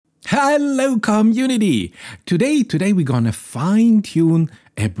Hello community! Today we're gonna fine-tune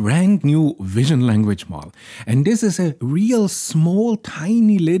a brand new vision language model. And this is a real small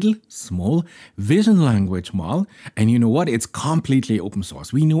vision language model. And you know what? It's completely open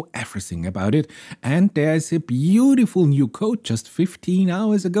source. We know everything about it. And there's a beautiful new code. Just 15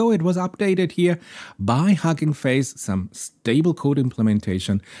 hours ago it was updated here by HuggingFace, some stable code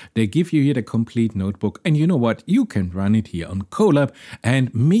implementation. They give you here the complete notebook. And you know what? You can run it here on Colab,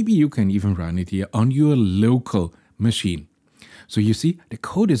 and maybe you can even run it here on your local machine. So you see, the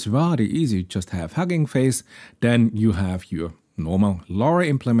code is rather easy. You just have HuggingFace, then you have your normal LoRa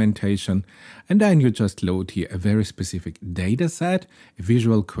implementation, and then you just load here a very specific data set, a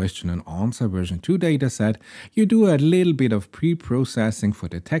visual question and answer version 2 data set. You do a little bit of pre-processing for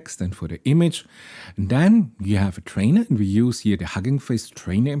the text and for the image. And then you have a trainer, and we use here the HuggingFace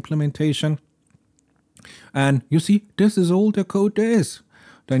trainer implementation. And you see, this is all the code there is.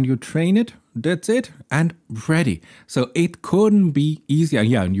 Then you train it, that's it, and ready. So it couldn't be easier.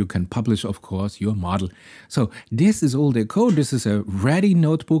 Yeah, and you can publish, of course, your model. So this is all the code. This is a ready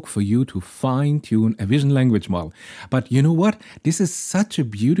notebook for you to fine-tune a vision language model. But you know what? This is such a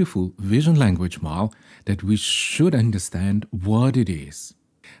beautiful vision language model that we should understand what it is.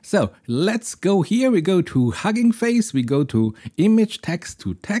 So let's go here. We go to HuggingFace, we go to image text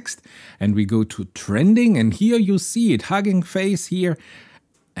to text, and we go to trending. And here you see it, HuggingFace here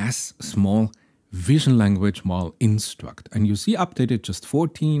as small vision language model instruct. And you see updated just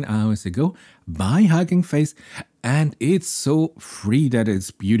 14 hours ago by HuggingFace. And it's so free that it's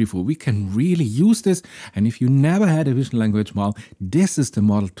beautiful. We can really use this. And if you never had a vision language model, this is the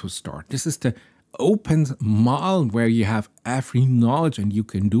model to start. This is the open model where you have every knowledge and you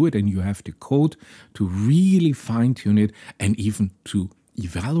can do it, and you have the code to really fine-tune it and even to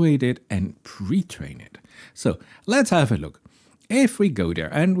evaluate it and pre-train it. So let's have a look. If we go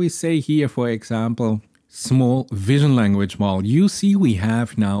there and we say here, for example, small vision language model, you see we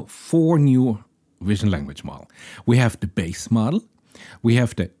have now 4 new vision language model. We have the base model, we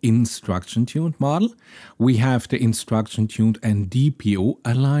have the instruction tuned model, we have the instruction tuned and DPO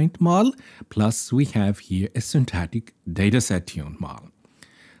aligned model, plus we have here a syntactic dataset tuned model.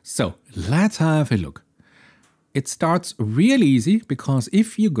 So let's have a look. It starts real easy because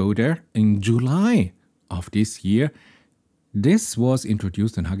if you go there in July of this year, this was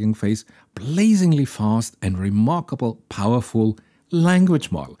introduced in HuggingFace, blazingly fast and remarkable, powerful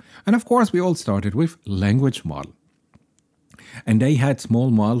language model. And of course, we all started with language model. And they had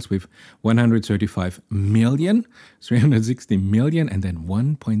small models with 135 million, 360 million, and then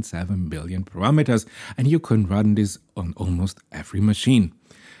 1.7 billion parameters. And you can run this on almost every machine.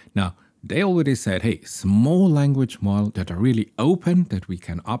 Now, they already said, hey, small language model that are really open, that we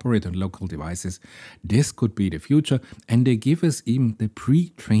can operate on local devices. This could be the future. And they give us even the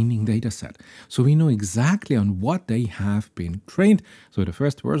pre-training data set. So we know exactly on what they have been trained. So the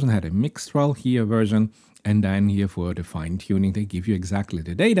first version had a Mixtral here version. And then here for the fine tuning, they give you exactly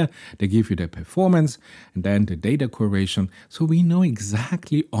the data. They give you the performance and then the data correlation. So we know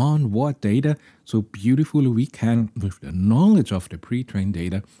exactly on what data. So beautifully we can, with the knowledge of the pre-trained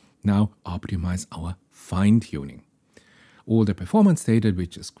data, now optimize our fine-tuning. All the performance data,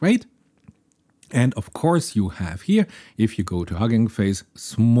 which is great. And of course you have here, if you go to HuggingFace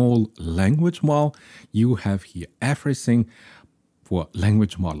small language model, you have here everything for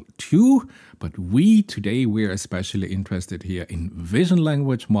language model 2. But we're especially interested here in vision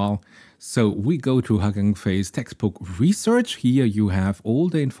language model. So we go to HuggingFace textbook research. Here you have all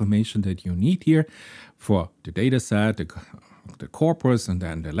the information that you need here for the data set, the corpus, and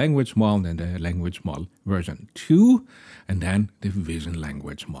then the language model, and the language model version 2, and then the vision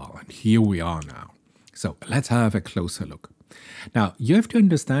language model. And here we are now. So let's have a closer look. Now, you have to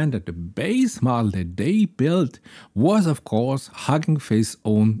understand that the base model that they built was, of course, HuggingFace's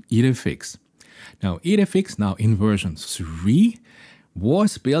own EDFX. Now, EDFX, now in version 3,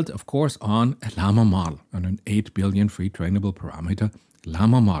 was built, of course, on a Llama model, on an 8 billion free trainable parameter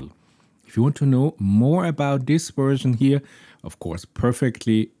Llama model. If you want to know more about this version here, of course,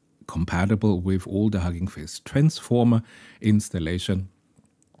 perfectly compatible with all the HuggingFace transformer installation.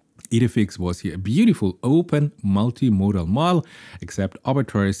 EDFX was here a beautiful open multi-modal model, except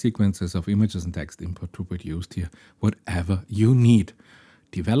arbitrary sequences of images and text input to produce here whatever you need.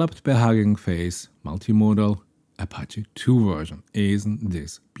 Developed by HuggingFace, multi-modal Apache 2 version. Isn't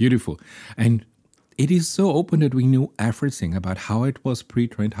this beautiful? And it is so open that we know everything about how it was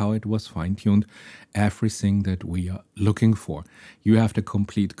pre-trained, how it was fine-tuned, everything that we are looking for. You have the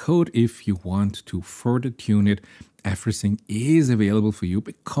complete code if you want to further tune it. Everything is available for you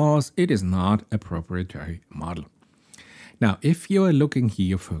because it is not a proprietary model. Now, if you are looking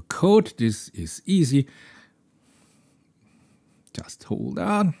here for code, this is easy. Just hold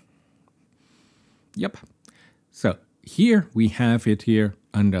on. Yep. So here we have it here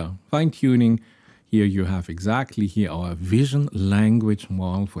under fine-tuning. Here you have exactly here our vision language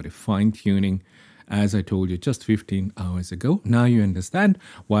model for the fine-tuning, as I told you just 15 hours ago. Now you understand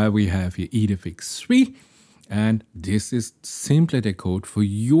why we have here edifix 3. And this is simply the code for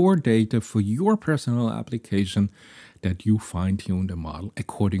your data, for your personal application, that you fine-tune the model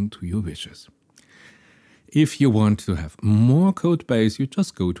according to your wishes. If you want to have more code base, you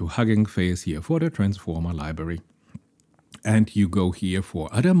just go to HuggingFace here for the transformer library. And you go here for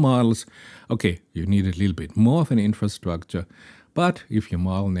other models. Okay, you need a little bit more of an infrastructure, but if your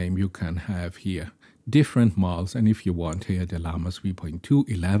model name, you can have here different models. And if you want here the Llama 3.2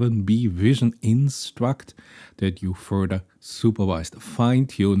 11B Vision Instruct that you further supervised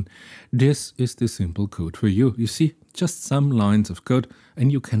fine-tune, this is the simple code for you. You see, just some lines of code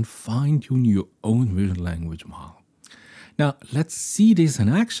and you can fine-tune your own vision language model. Now, let's see this in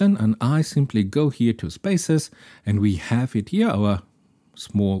action, and I simply go here to Spaces, and we have it here, our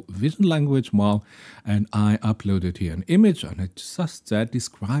small vision language model, and I uploaded here an image, and it just said,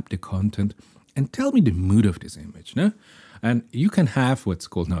 describe the content, and tell me the mood of this image. No? And you can have what's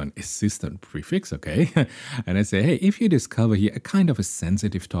called now an assistant prefix, okay? And I say, hey, if you discover here a kind of a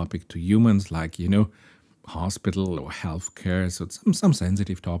sensitive topic to humans, like, you know, hospital or healthcare, so some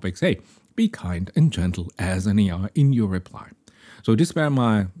sensitive topics, hey, be kind and gentle as an AI in your reply. So this were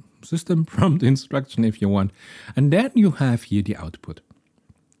my system prompt instruction if you want. And then you have here the output.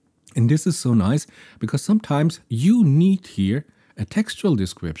 And this is so nice because sometimes you need here a textual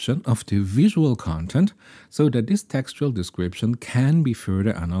description of the visual content so that this textual description can be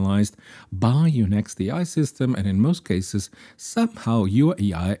further analyzed by your next AI system. And in most cases, somehow your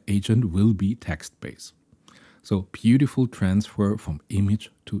AI agent will be text-based. So beautiful transfer from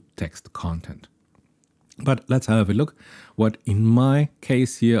image to text content. But let's have a look what in my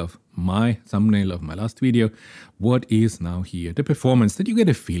case here of my thumbnail of my last video, what is now here the performance that you get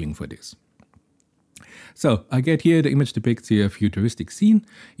a feeling for this. So I get here the image depicts here a futuristic scene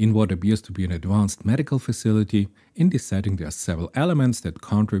in what appears to be an advanced medical facility. In this setting there are several elements that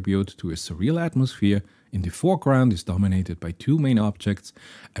contribute to a surreal atmosphere. In the foreground is dominated by two main objects,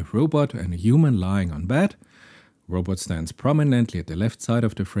 a robot and a human lying on bed. Robot stands prominently at the left side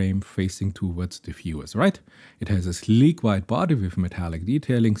of the frame, facing towards the viewer's right. It has a sleek white body with metallic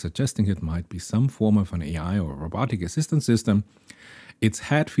detailing, suggesting it might be some form of an AI or robotic assistance system. Its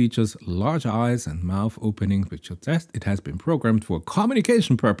head features large eyes and mouth openings, which suggests it has been programmed for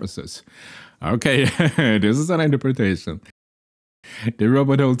communication purposes. Okay, this is an interpretation. The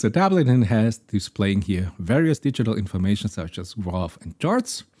robot holds a tablet and has displaying here various digital information such as graph and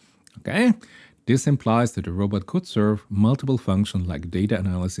charts. Okay. This implies that the robot could serve multiple functions like data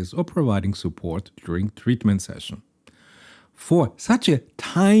analysis or providing support during treatment session. For such a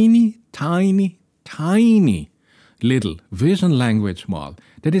tiny little vision language model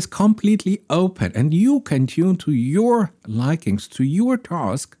that is completely open and you can tune to your likings, to your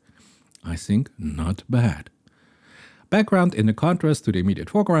task, I think not bad. Background in the contrast to the immediate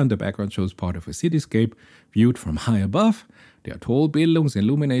foreground, the background shows part of a cityscape viewed from high above. There are tall buildings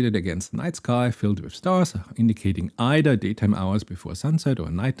illuminated against the night sky filled with stars, indicating either daytime hours before sunset or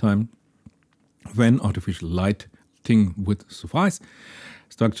nighttime, when artificial lighting would suffice.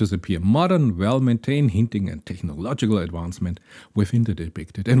 Structures appear modern, well-maintained, hinting at technological advancement within the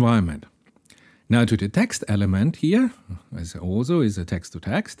depicted environment. Now to the text element here, as also is a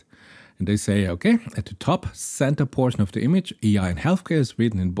text-to-text. And they say, okay, at the top center portion of the image, AI in healthcare is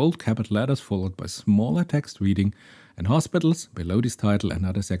written in bold capital letters followed by smaller text reading, and hospitals. Below this title,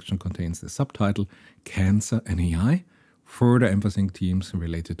 another section contains the subtitle Cancer and AI, further emphasizing themes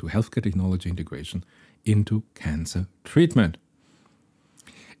related to healthcare technology integration into cancer treatment.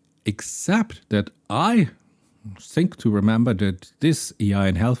 Except that I think to remember that this AI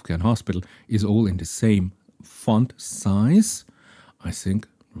in healthcare and hospital is all in the same font size. I think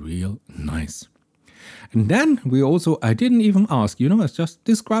real nice. And then we also, I didn't even ask, you know, I just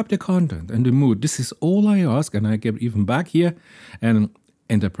describe the content and the mood. This is all I ask, and I get even back here an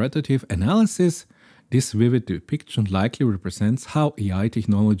interpretative analysis. This vivid depiction likely represents how AI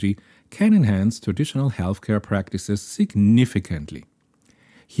technology can enhance traditional healthcare practices significantly.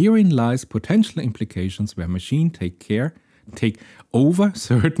 Herein lies potential implications where machines take over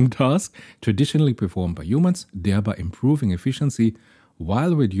certain tasks traditionally performed by humans, thereby improving efficiency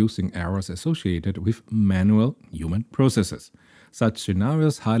while reducing errors associated with manual human processes. Such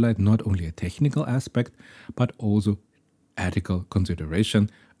scenarios highlight not only a technical aspect, but also ethical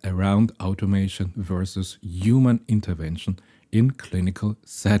consideration around automation versus human intervention in clinical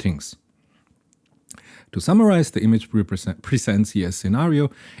settings. To summarize, the image presents here a scenario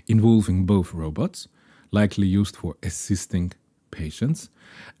involving both robots, likely used for assisting patients,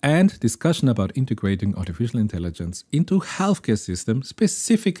 and discussion about integrating artificial intelligence into healthcare systems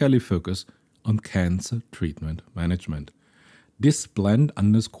specifically focused on cancer treatment management. This blend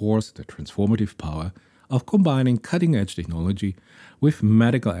underscores the transformative power of combining cutting-edge technology with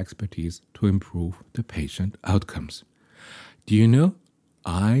medical expertise to improve the patient outcomes. Do you know,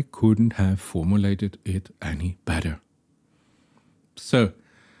 I couldn't have formulated it any better. So,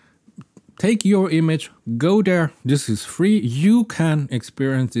 take your image, go there, this is free, you can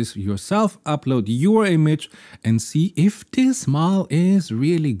experience this yourself, upload your image and see if this model is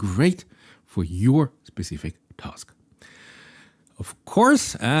really great for your specific task. Of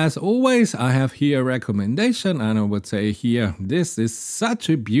course, as always, I have here a recommendation, and I would say here, this is such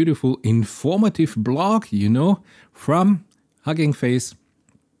a beautiful, informative blog, from HuggingFace.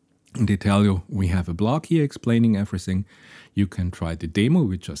 And they tell you, we have a blog here explaining everything. You can try the demo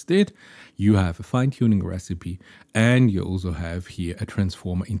we just did. You have a fine-tuning recipe, and you also have here a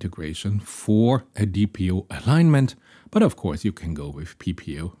transformer integration for a DPO alignment. But of course, you can go with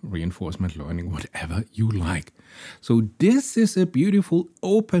PPO, reinforcement learning, whatever you like. So this is a beautiful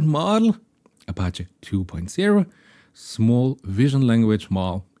open model, Apache 2.0, small vision language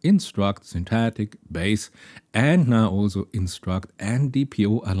model, instruct, syntactic, base, and now also instruct and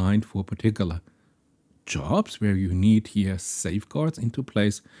DPO aligned for particular jobs where you need here safeguards into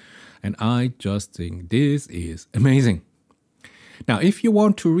place. And I just think this is amazing. Now, if you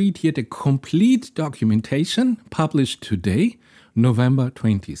want to read here the complete documentation published today, November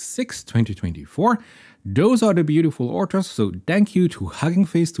 26, 2024, those are the beautiful authors. So thank you to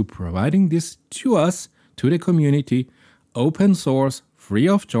HuggingFace to providing this to us, to the community, open source, free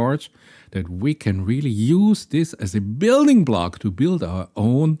of charge, that we can really use this as a building block to build our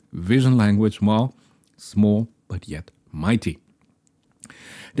own vision language model, small but yet mighty.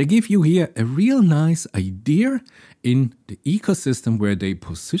 They give you here a real nice idea in the ecosystem where they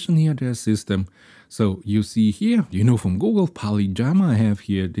position here their system. So you see here, from Google, PolyJammer, I have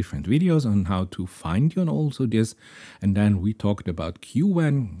here different videos on how to fine-tune also this. And then we talked about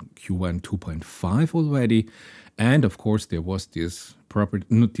Q1 2.5 already. And of course, there was this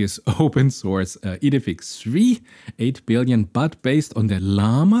open source Idefix 3, 8 billion, but based on the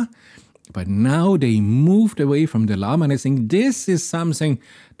Llama. But now they moved away from the Llama, and I think this is something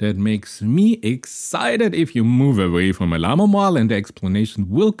that makes me excited if you move away from a Llama model, and the explanation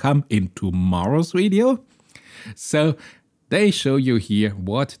will come in tomorrow's video. So they show you here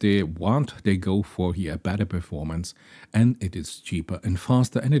what they want. They go for here better performance, and it is cheaper and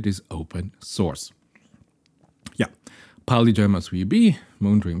faster, and it is open source. Yeah, PolyJammer 3B,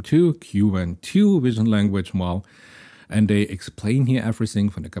 Moondream 2, Q1 Vision Language Model. And they explain here everything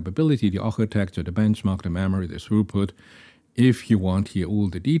from the capability, the architecture, the benchmark, the memory, the throughput. If you want here all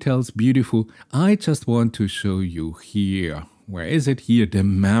the details, beautiful. I just want to show you here, where is it here, the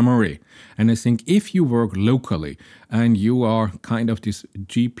memory. And I think if you work locally and you are kind of this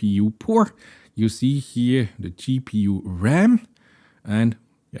GPU poor, you see here the GPU RAM. And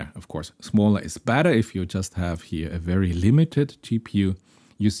yeah, of course, smaller is better if you just have here a very limited GPU.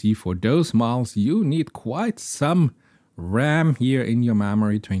 You see for those models, you need quite some RAM here in your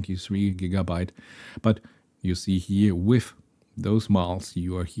memory, 23 gigabyte. But you see here with those models,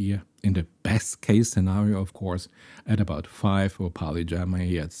 you are here in the best case scenario, of course, at about 5 for PolyJammer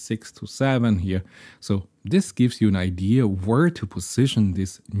here at 6 to 7 here. So this gives you an idea where to position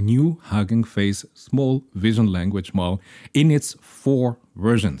this new HuggingFace small vision language model in its 4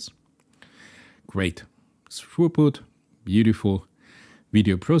 versions. Great throughput, beautiful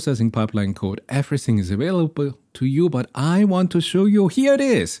video processing pipeline code, everything is available to you, but I want to show you, here it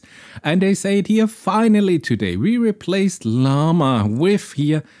is. And they say it here, finally today, we replaced Llama with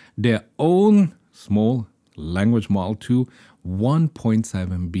here their own small language model to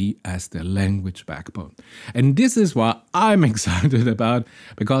 1.7b as the language backbone. And this is what I'm excited about,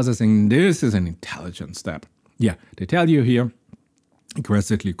 because I think this is an intelligent step. Yeah, they tell you here,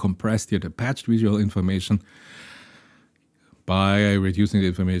 aggressively compressed here the patched visual information by reducing the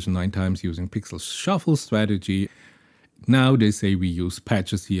information 9 times using pixel shuffle strategy. Now they say we use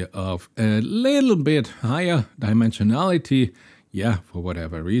patches here of a little bit higher dimensionality, yeah, for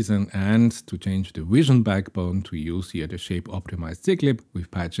whatever reason, and to change the vision backbone to use here the shape optimized cyclip with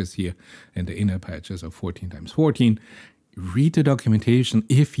patches here and the inner patches of 14 times 14. read the documentation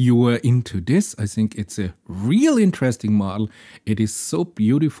if you are into this. I think it's a real interesting model. It is so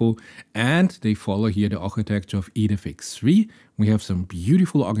beautiful, and they follow here the architecture of EDFX3. We have some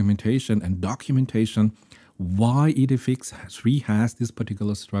beautiful argumentation and documentation why EDFX3 has this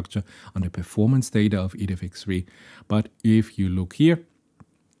particular structure on the performance data of EDFX3. But if you look here,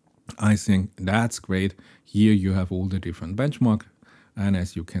 I think that's great. Here you have all the different benchmark, and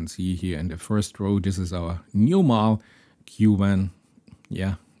as you can see here in the first row, this is our new model, Q1,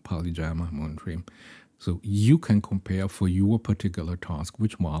 Polyjammer, Moonstream. So you can compare for your particular task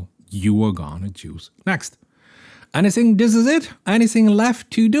which model you are gonna choose next. And I think this is it. Anything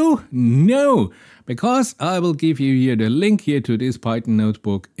left to do? No, because I will give you here the link here to this Python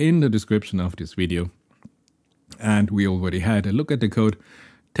notebook in the description of this video. And we already had a look at the code,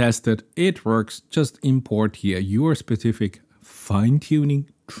 tested, it works. Just import here your specific fine-tuning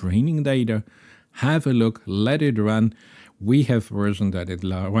training data, have a look, let it run. We have version that it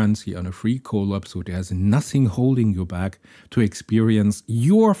runs here on a free Colab, so there's nothing holding you back to experience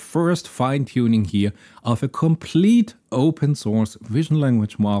your first fine-tuning here of a complete open source vision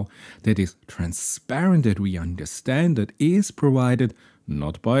language model that is transparent, that we understand, that is provided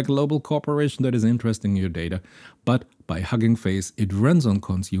not by a global corporation that is interested in your data, but by HuggingFace. It runs on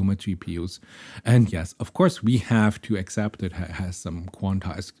consumer GPUs. And yes, of course, we have to accept it has some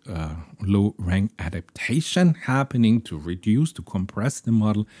quantized low rank adaptation happening to reduce, to compress the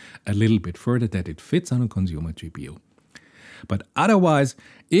model a little bit further, that it fits on a consumer GPU. But otherwise,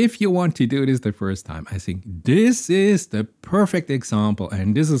 if you want to do this the first time, I think this is the perfect example,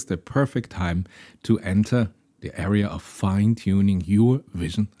 and this is the perfect time to enter the area of fine-tuning your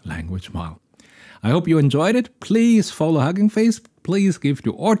vision language model. I hope you enjoyed it. Please follow HuggingFace. Please give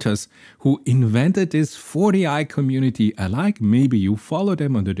the authors who invented this for the AI community a like. Maybe you follow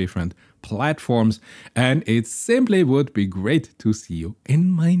them on the different platforms. And it simply would be great to see you in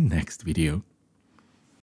my next video.